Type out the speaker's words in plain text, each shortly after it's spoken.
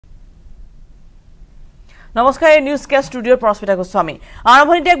নমস্কাৰ নিউজ কে ষ্টুডিঅ'ৰ প্ৰস্মিতা গোস্বামী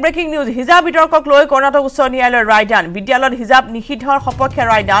আৰম্ভণিতে এক ব্ৰেকিং নিউজ হিজাব বিতৰ্কক লৈ কৰ্ণাটক উচ্চ ন্যায়ালয়ৰ ৰায়দান বিদ্যালয়ত হিজাব নিষিদ্ধৰ সপক্ষে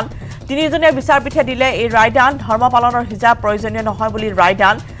ৰায়দান তিনিজনীয়া বিচাৰপীঠে দিলে এই ৰায়দান ধৰ্ম পালনৰ হিজাব প্ৰয়োজনীয় নহয় বুলি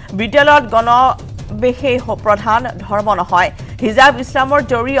ৰায়দান বিদ্যালয়ত গণবেশেই প্ৰধান ধৰ্ম নহয় হিজাব ইছলামৰ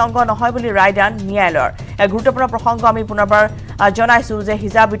জৰুৰী অংগ নহয় বুলি ৰায়দান ন্যায়ালয়ৰ এক গুৰুত্বপূৰ্ণ প্ৰসংগ আমি পুনৰবাৰ জনাইছো যে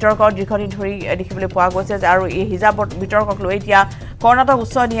হিজাব বিতৰ্কৰ দীৰ্ঘদিন ধৰি দেখিবলৈ পোৱা গৈছে আৰু এই হিজাব বিতৰ্কক লৈ এতিয়া কৰ্ণাটক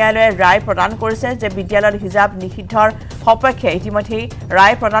উচ্চ ন্যায়ালয়ে ৰায় প্ৰদান কৰিছে যে বিদ্যালয়ত হিজাব নিষিদ্ধৰ সপক্ষে ইতিমধ্যে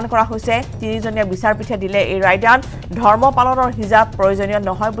ৰায় প্ৰদান কৰা হৈছে তিনিজনীয়া বিচাৰপীঠে দিলে এই ৰায়দান ধৰ্ম পালনৰ হিজাব প্ৰয়োজনীয়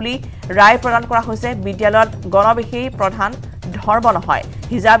নহয় বুলি ৰায় প্ৰদান কৰা হৈছে বিদ্যালয়ত গণবেশেই প্ৰধান ধৰ্ম নহয়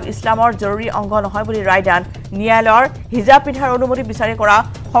হিজাব ইছলামৰ জৰুৰী অংগ নহয় বুলি ৰায়দান ন্যায়ালয়ৰ হিজাব পিন্ধাৰ অনুমতি বিচাৰি কৰা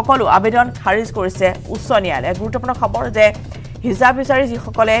সকলো আবেদন খাৰিজ কৰিছে উচ্চ ন্যায়ালয়ে গুৰুত্বপূৰ্ণ খবৰ যে হিজাব বিচাৰি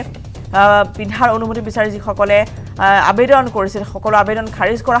যিসকলে পিন্ধাৰ অনুমতি বিচাৰি যিসকলে আবেদন কৰিছিল সকলো আবেদন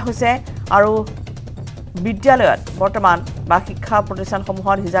খাৰিজ কৰা হৈছে আৰু বিদ্যালয়ত বৰ্তমান বা শিক্ষা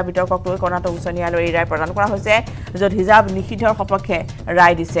প্ৰতিষ্ঠানসমূহত হিজাব বিতৰ্কক লৈ কৰ্ণাটক উচ্চ ন্যায়ালয়ে এই ৰায় প্ৰদান কৰা হৈছে য'ত হিজাব নিষিদ্ধৰ সপক্ষে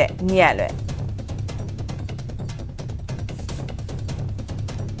ৰায় দিছে ন্যায়ালয়ে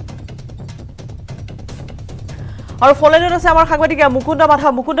আৰু ফলেনত আছে আমাৰ সাংবাদিক মুকুন্দ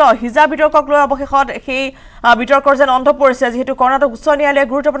মাধৱ মুকুন্দ হিজাব বিতৰ্কক লৈ অৱশেষত সেই বিতৰ্কৰ যেন অন্ত পৰিছে যেহেতু কৰ্ণাটক উচ্চ ন্যায়ালয়ে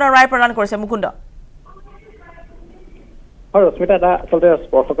গুৰুত্বপূৰ্ণ ৰায় প্ৰদান কৰিছে মুকুন্দ হয় ৰশ্মিতা এটা আচলতে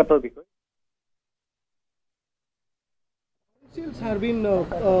স্পৰ্শকাতৰ বিষয় have been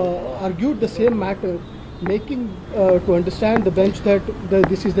argued the same matter making to understand the bench that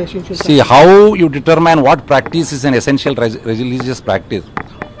this is the essential see how you determine what practice is an essential religious practice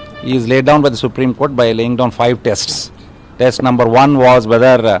is laid down by the Supreme Court by laying down 5 tests. Test number 1 was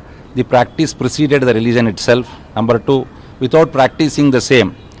whether the practice preceded the religion itself. Number 2, without practicing the same,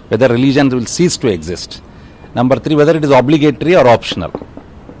 whether religion will cease to exist. Number 3, whether it is obligatory or optional.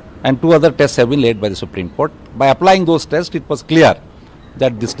 And 2 other tests have been laid by the Supreme Court. By applying those tests, it was clear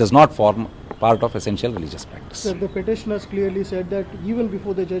that this does not form part of essential religious practice. Sir, the petitioners clearly said that even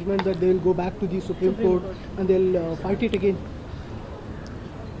before the judgment that they will go back to the Supreme Court and they'll fight it again.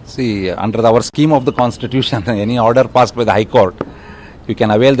 See, under our scheme of the Constitution, any order passed by the High Court, you can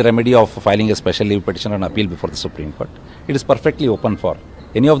avail the remedy of filing a special leave petition and appeal before the Supreme Court. It is perfectly open for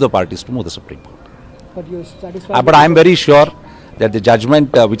any of the parties to move the Supreme Court. But you're satisfied? But I am very sure that the judgment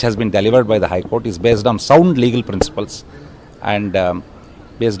which has been delivered by the High Court is based on sound legal principles and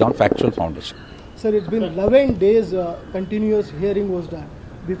based on factual foundation. Sir, it's been 11 days continuous hearing was done.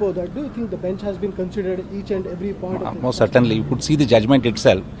 Before that, do you think the bench has been considered each and every point of it? Most certainly. You could see the judgment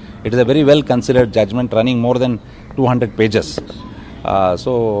itself. It is a very well considered judgment running more than 200 pages.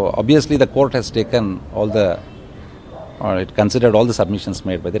 So obviously the court has taken all the, or it considered all the submissions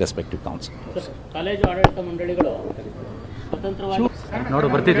made by the respective counsel. College ಆಡಳಿತ ಮಂಡಳಿಗಳು ಸ್ವತಂತ್ರವಾಗಿ ನೋಡು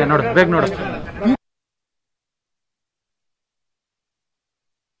ಬರ್ತಿದೆ ನೋಡು ಬೇಗ ನೋಡು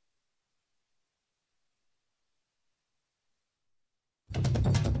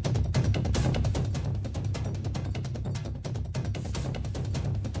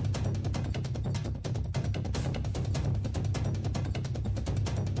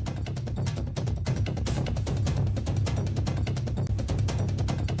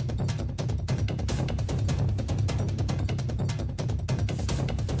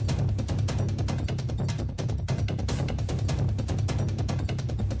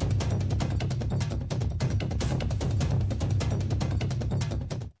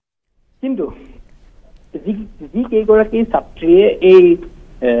কিন্তু যি কেইগৰাকী ছাত্ৰীয়ে এই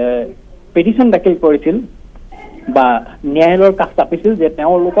পেটিশ্যন দাখিল কৰিছিল বা ন্যায়ালয়ৰ কাষ চাপিছিল যে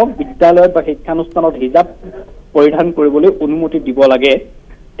তেওঁলোকক বিদ্যালয়ত বা শিক্ষানুষ্ঠানত হিজাব পৰিধান কৰিবলৈ অনুমতি দিব লাগে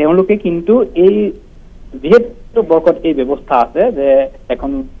তেওঁলোকে কিন্তু এই যিহেতু বৰ্ষত এই ব্যৱস্থা আছে যে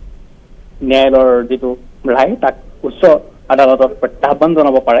এখন ন্যায়ালয়ৰ যিটো ৰায় তাক উচ্চ আদালতত প্ৰত্যাহ্বান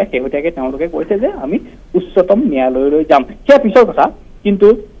জনাব পাৰে শেহতীয়াকৈ তেওঁলোকে কৈছে যে আমি উচ্চতম ন্যায়ালয়লৈ যাম সেয়া পিছৰ কথা কিন্তু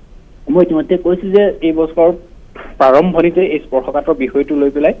মই ইতিমধ্যে কৈছো যে এই বছৰৰ প্ৰাৰম্ভণিতে এই স্পৰ্শকাতৰ বিষয়টো লৈ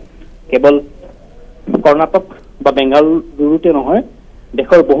পেলাই কেৱল কৰ্ণাটক বা বেংগালুৰুতে নহয়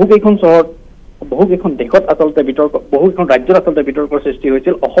দেশৰ বহুকেইখন চহৰত বহুকেইখন দেশত আচলতে বিতৰ্ক বহুকেইখন ৰাজ্যত আচলতে বিতৰ্কৰ সৃষ্টি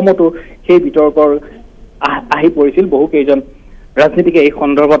হৈছিল অসমতো সেই বিতৰ্কৰ আহি পৰিছিল বহুকেইজন ৰাজনীতিকে এই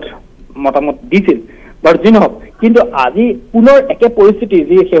সন্দৰ্ভত মতামত দিছিল বাৰু যি নহওক কিন্তু আজি পুনৰ একে পৰিস্থিতি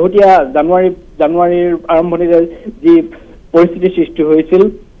যি শেহতীয়া জানুৱাৰীৰ আৰম্ভণিতে যি পৰিস্থিতি সৃষ্টি হৈছিল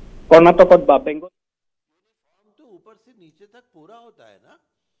कर्नाटक बा बेंगल तो ऊपर से नीचे तक पूरा होता है ना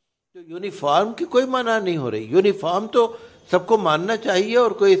तो यूनिफॉर्म की कोई माना नहीं हो रही यूनिफॉर्म तो सबको मानना चाहिए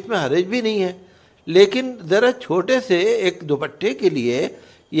और कोई इसमें हर्ज भी नहीं है लेकिन ज़रा छोटे से एक दुपट्टे के लिए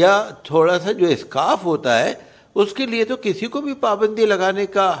या थोड़ा सा जो स्कार्फ होता है اس کے لیے تو کسی کو بھی پابندی لگانے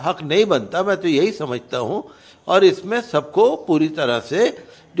کا حق نہیں بنتا. میں تو یہی سمجھتا ہوں. اور اس میں سب کو پوری طرح سے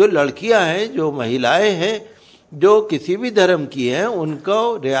جو لڑکیاں ہیں, جو مہیلائیں ہیں, جو کسی بھی دھرم کی ہیں, ان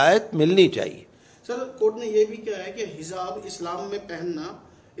کو رعایت ملنی چاہیے. سر کورٹ نے یہ بھی کہا ہے کہ حجاب اسلام میں پہننا,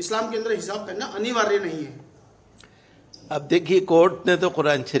 اسلام کے اندر حجاب پہننا انیواریہ نہیں ہے. اب دیکھیے, کورٹ نے تو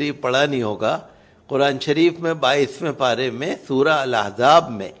قرآن شریف پڑھا نہیں ہوگا. قرآن شریف میں 22ویں پارے میں سورہ الاحزاب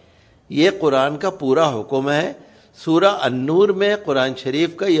میں یہ قرآن کا پورا حکم ہے. سورہ النور میں قرآن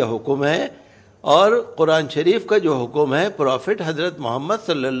شریف کا یہ حکم ہے. اور قرآن شریف کا جو حکم ہے, پروفٹ حضرت محمد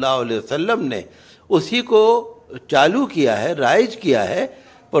صلی اللہ علیہ وسلم نے اسی کو چالو کیا ہے, رائج کیا ہے.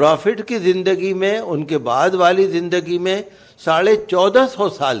 پروفٹ کی زندگی میں, ان کے بعد والی زندگی میں 1450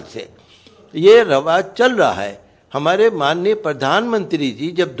 سال سے یہ رواج چل رہا ہے. ہمارے ماننی پردھان منتری جی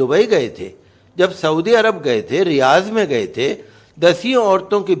جب دبئی گئے تھے, جب سعودی عرب گئے تھے, ریاض میں گئے تھے, 10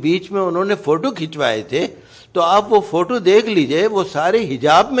 عورتوں کے بیچ میں انہوں نے فوٹو کھنچوائے تھے. تو آپ وہ فوٹو دیکھ لیجئے, وہ سارے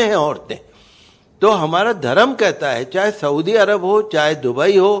حجاب میں ہیں عورتیں. تو ہمارا دھرم کہتا ہے, چاہے سعودی عرب ہو, چاہے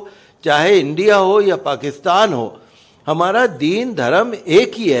دبئی ہو, چاہے انڈیا ہو یا پاکستان ہو, ہمارا دین دھرم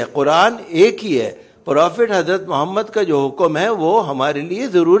ایک ہی ہے, قرآن ایک ہی ہے. پروفٹ حضرت محمد کا جو حکم ہے وہ ہمارے لیے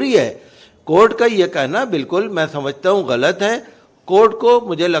ضروری ہے. کورٹ کا یہ کہنا بالکل میں سمجھتا ہوں غلط ہے. کورٹ کو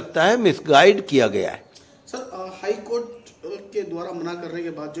مجھے لگتا ہے مس گائیڈ کیا گیا ہے. سر ہائی کورٹ کے دوارا منع کرنے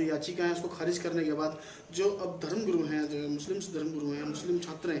کے بعد جو یاچیکا ہیں اس کو خارج کرنے کے بعد جو اب دھرم گرو ہیں, جو مسلم دھرم گرو ہیں, مسلم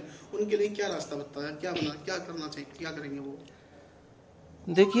چھاتر ہیں, ان کے لیے کیا راستہ بتایا, کیا کرنا چاہیے, کیا کریں گے وہ؟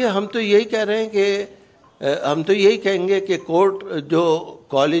 دیکھیے, ہم تو یہی کہہ رہے ہیں کہ ہم تو یہی کہیں گے کہ کورٹ جو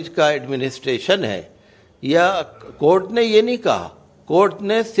کالج کا ایڈمنسٹریشن ہے, یا کورٹ نے یہ نہیں کہا, کورٹ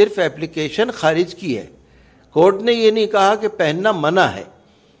نے صرف اپلیکیشن خارج کی ہے. کورٹ نے یہ نہیں کہا کہ پہننا منع ہے.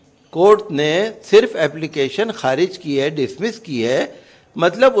 کورٹ نے صرف اپلیکیشن خارج کی ہے, ڈسمس کی ہے,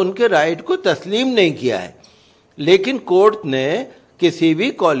 مطلب ان کے رائٹ کو تسلیم نہیں کیا ہے. لیکن کورٹ نے کسی بھی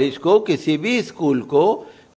کالج کو, کسی بھی اسکول کو